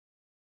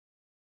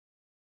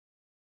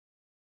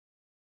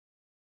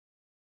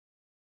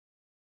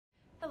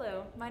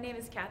Hello, my name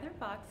is Catherine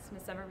Fox,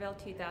 Miss Summerville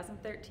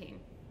 2013.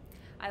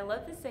 I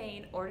love the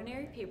saying,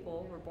 ordinary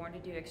people were born to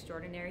do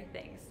extraordinary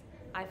things.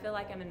 I feel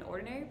like I'm an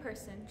ordinary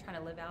person trying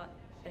to live out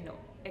an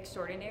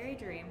extraordinary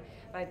dream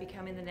by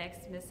becoming the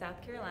next Miss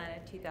South Carolina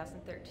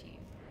 2013.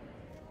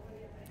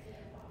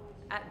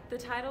 The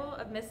title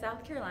of Miss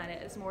South Carolina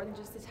is more than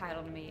just a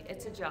title to me,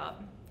 it's a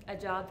job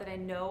that I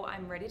know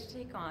I'm ready to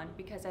take on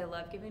because I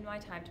love giving my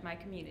time to my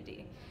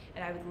community,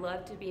 and I would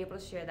love to be able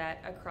to share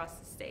that across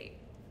the state.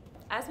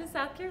 As Miss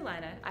South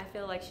Carolina, I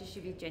feel like she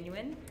should be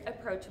genuine,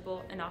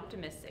 approachable, and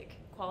optimistic,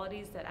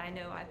 qualities that I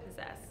know I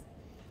possess.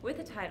 With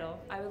the title,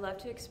 I would love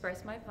to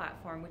express my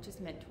platform, which is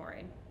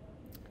mentoring.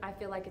 I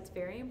feel like it's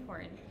very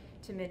important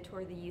to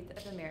mentor the youth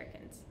of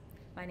Americans.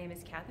 My name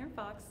is Catherine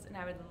Fox, and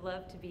I would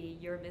love to be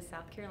your Miss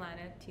South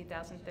Carolina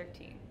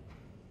 2013.